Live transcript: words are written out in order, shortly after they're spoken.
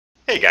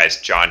Hey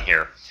guys, John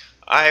here.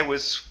 I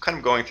was kind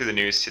of going through the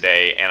news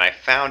today and I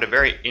found a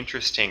very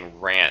interesting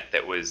rant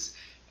that was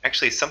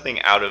actually something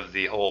out of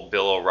the whole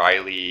Bill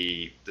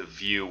O'Reilly, The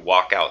View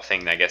walkout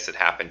thing that I guess had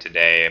happened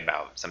today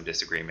about some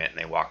disagreement and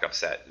they walked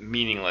upset.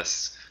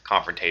 Meaningless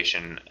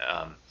confrontation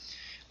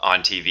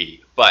on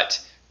TV.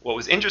 But what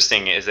was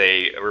interesting is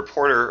a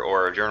reporter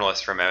or a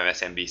journalist from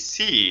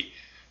msnbc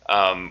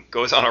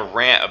goes on a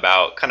rant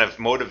about kind of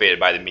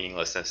motivated by the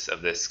meaninglessness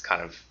of this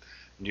kind of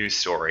news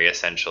story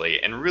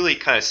essentially, and really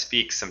kind of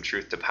speaks some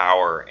truth to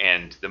power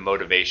and the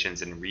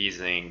motivations and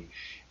reasoning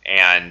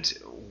and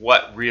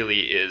what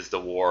really is the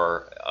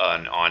war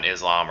on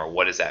Islam, or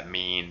what does that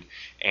mean.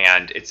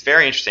 And it's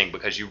very interesting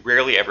because you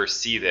rarely ever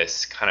see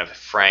this kind of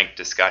frank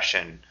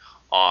discussion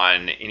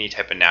on any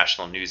type of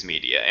national news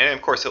media, and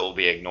of course it will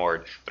be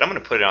ignored, but I'm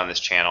going to put it on this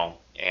channel,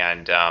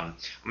 and I'm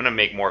going to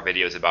make more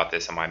videos about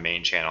this on my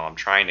main channel. I'm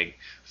trying to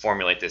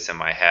formulate this in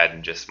my head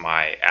and just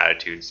my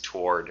attitudes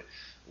toward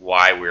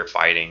why we're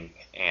fighting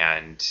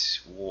and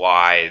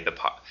why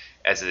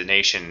as a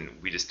nation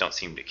we just don't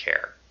seem to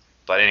care.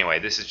 But anyway,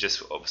 this is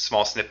just a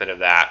small snippet of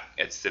that.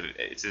 It's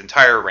an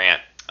entire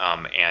rant,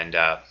 and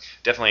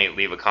definitely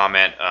leave a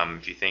comment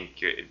if you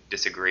think you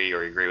disagree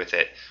or agree with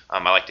it.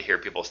 I like to hear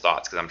people's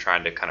thoughts because I'm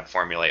trying to kind of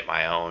formulate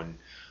my own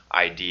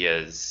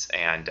ideas,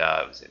 and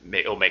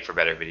it'll make for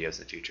better videos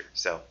in the future.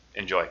 So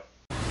enjoy.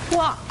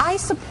 Well, I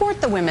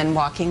support the women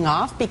walking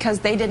off because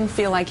they didn't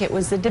feel like it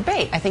was a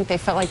debate. I think they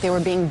felt like they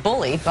were being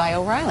bullied by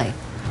O'Reilly.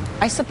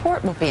 I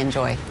support Whoopi and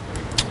Joy.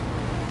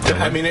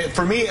 I mean,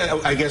 for me,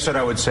 I guess what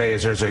I would say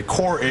is there's a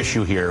core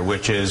issue here,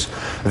 which is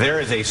there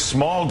is a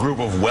small group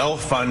of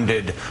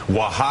well-funded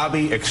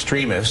Wahhabi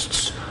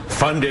extremists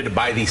funded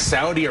by the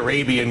Saudi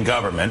Arabian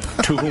government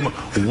to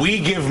whom we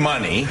give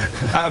money.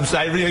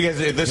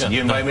 Listen, you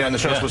invite me on the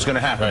show, that's what's going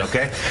to happen,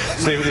 okay?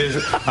 So there's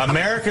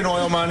American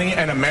oil money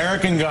and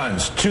American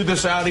guns to the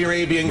Saudi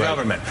Arabian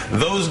government.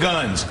 Those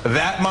guns,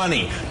 that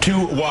money, to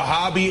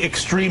Wahhabi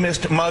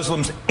extremist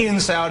Muslims in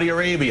Saudi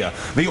Arabia.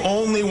 The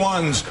only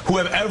ones who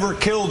have ever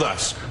killed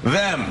us,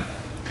 them.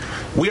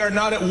 We are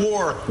not at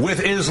war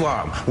with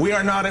Islam. We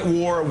are not at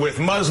war with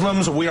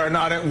Muslims. We are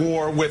not at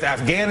war with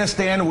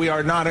Afghanistan. We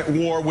are not at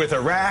war with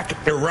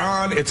Iraq,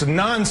 Iran. It's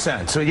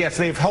nonsense. So yes,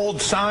 they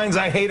hold signs,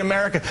 I hate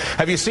America.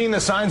 Have you seen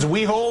the signs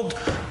we hold?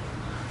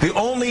 The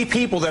only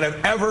people that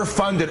have ever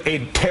funded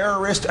a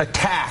terrorist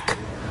attack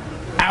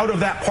out of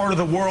that part of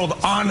the world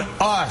on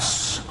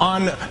us,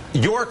 on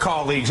your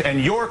colleagues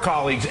and your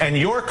colleagues and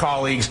your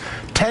colleagues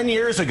 10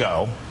 years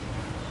ago,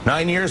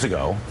 9 years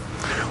ago,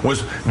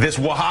 was this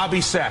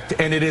Wahhabi sect,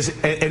 and it is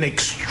an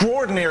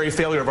extraordinary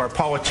failure of our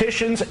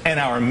politicians and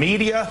our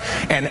media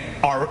and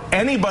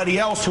anybody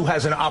else who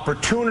has an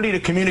opportunity to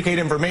communicate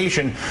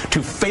information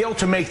to fail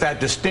to make that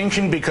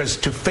distinction, because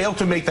to fail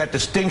to make that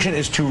distinction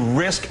is to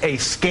risk a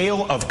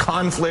scale of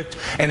conflict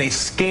and a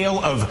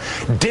scale of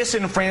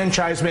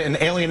disenfranchisement and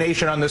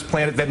alienation on this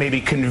planet that may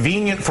be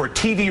convenient for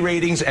TV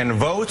ratings and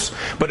votes,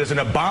 but is an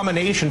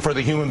abomination for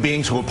the human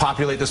beings who will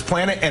populate this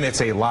planet, and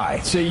it's a lie.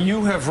 So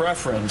you have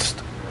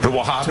referenced, the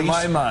Wahhabis? To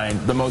my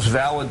mind, the most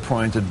valid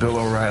point that Bill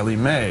O'Reilly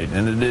made,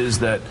 and it is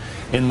that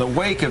in the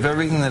wake of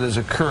everything that has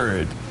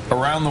occurred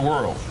around the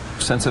world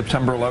since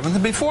September 11th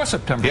and before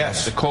September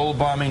 11th, the Cole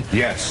bombing,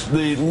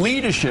 the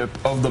leadership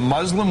of the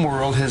Muslim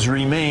world has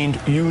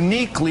remained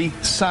uniquely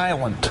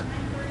silent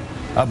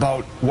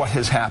about what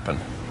has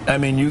happened. I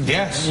mean, you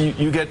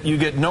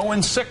get no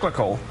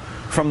encyclical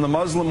from the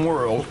Muslim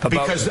world about,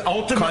 because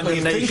ultimately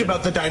think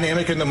about the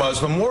dynamic in the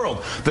Muslim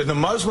world. The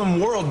Muslim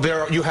world,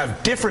 you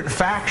have different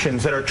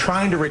factions that are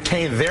trying to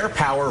retain their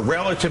power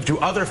relative to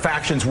other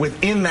factions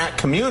within that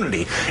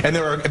community, and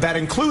that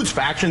includes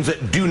factions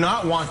that do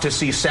not want to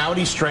see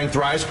Saudi strength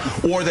rise,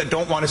 or that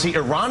don't want to see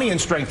Iranian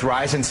strength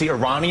rise and see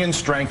Iranian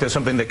strength as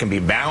something that can be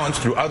balanced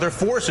through other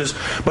forces.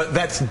 But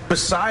that's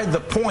beside the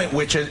point,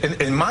 which is,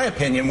 in my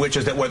opinion, which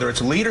is that whether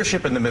it's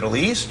leadership in the Middle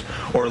East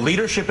or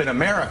leadership in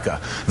America,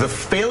 the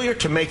failure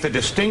to make the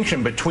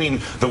distinction between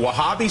the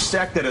Wahhabi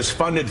sect that is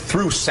funded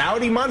through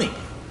Saudi money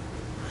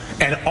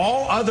and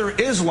all other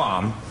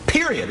Islam,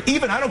 period.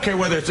 Even, I don't care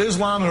whether it's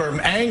Islam or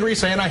I'm angry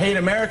saying I hate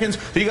Americans,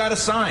 you got a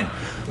sign.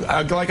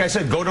 Like I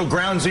said, go to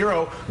ground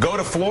zero, go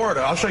to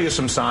Florida. I'll show you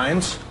some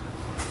signs.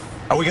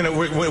 Are we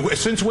going to,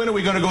 since when are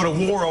we going to go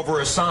to war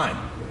over a sign?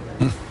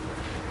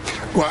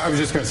 Well, I was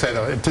just going to say,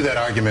 though, to that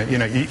argument,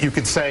 you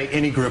could say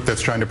any group that's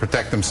trying to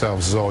protect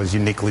themselves is always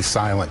uniquely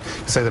silent.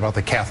 You say that about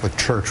the Catholic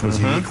Church was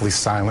uniquely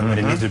silent when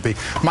it needed to be.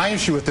 My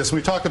issue with this,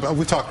 we talked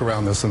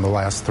around this in the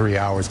last 3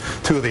 hours,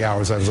 2 of the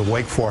hours I was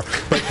awake for.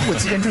 But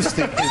what's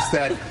interesting is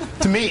that,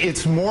 to me,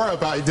 it's more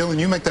about, Dylan,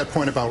 you make that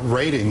point about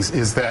ratings,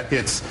 is that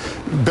it's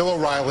Bill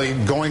O'Reilly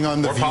going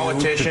on The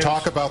View to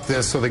talk about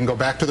this so they can go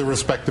back to their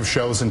respective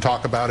shows and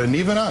talk about it. And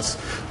even us,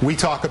 we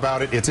talk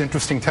about it. It's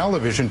interesting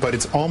television, but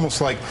it's almost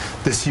like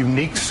this unique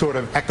unique sort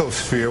of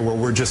ecosphere where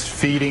we're just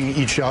feeding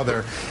each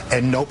other,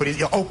 and nobody.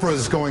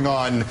 Oprah's going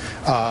on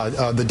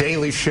The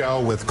Daily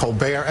Show with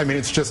Colbert. I mean,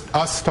 it's just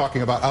us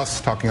talking about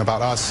us talking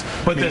about us.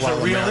 But there's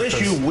a real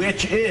issue,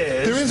 which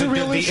is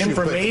the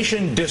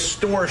information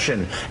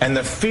distortion and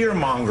the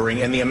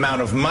fear-mongering and the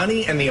amount of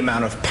money and the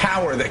amount of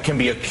power that can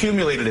be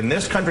accumulated in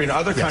this country and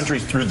other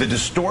countries through the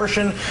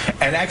distortion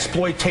and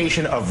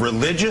exploitation of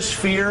religious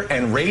fear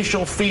and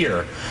racial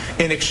fear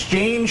in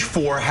exchange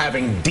for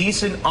having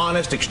decent,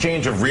 honest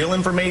exchange of real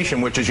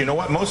information, which is, you know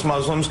what, most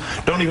Muslims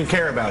don't even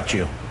care about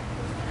you.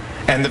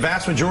 And the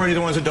vast majority of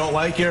the ones that don't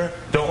like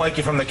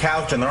you from the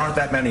couch, and there aren't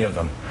that many of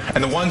them.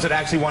 And the ones that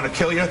actually want to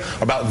kill you are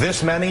about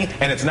this many,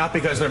 and it's not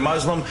because they're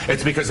Muslim,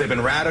 it's because they've been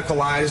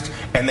radicalized,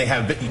 and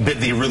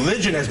the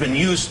religion has been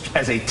used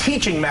as a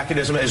teaching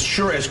mechanism as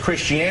sure as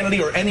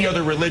Christianity or any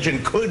other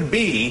religion could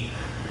be,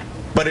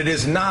 but it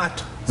is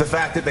not the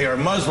fact that they are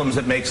Muslims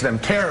that makes them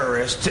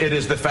terrorists. It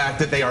is the fact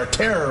that they are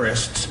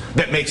terrorists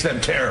that makes them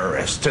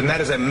terrorists. And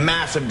that is a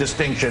massive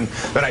distinction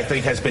that I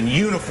think has been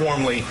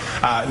uniformly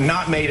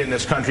not made in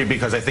this country,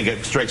 because I think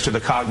it strikes to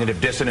the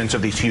cognitive dissonance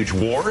of these huge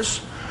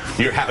wars.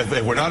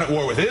 If we're not at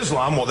war with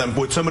Islam, well then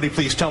would somebody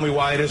please tell me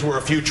why it is we're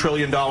a few $1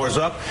 trillion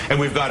up and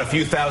we've got a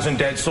few thousand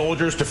dead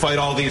soldiers to fight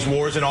all these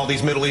wars in all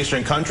these Middle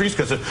Eastern countries?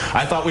 Because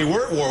I thought we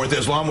were at war with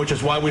Islam, which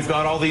is why we've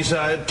got all these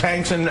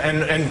tanks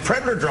and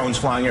Predator drones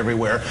flying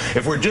everywhere.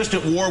 If we're just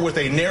at war with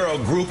a narrow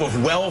group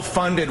of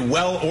well-funded,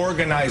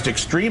 well-organized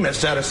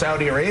extremists out of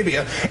Saudi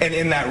Arabia and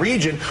in that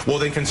region, well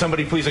then can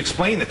somebody please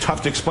explain, it's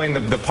tough to explain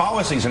the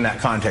policies in that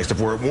context. If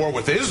we're at war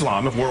with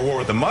Islam, if we're at war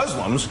with the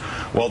Muslims,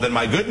 well then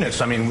my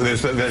goodness, I mean,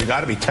 there's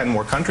got to be 10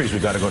 more countries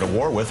we've got to go to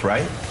war with,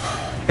 right?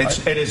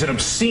 It is an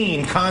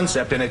obscene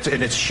concept, and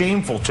it's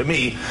shameful to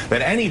me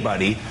that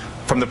anybody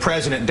from the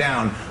president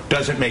down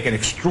doesn't make an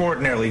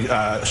extraordinarily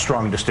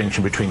strong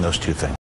distinction between those two things.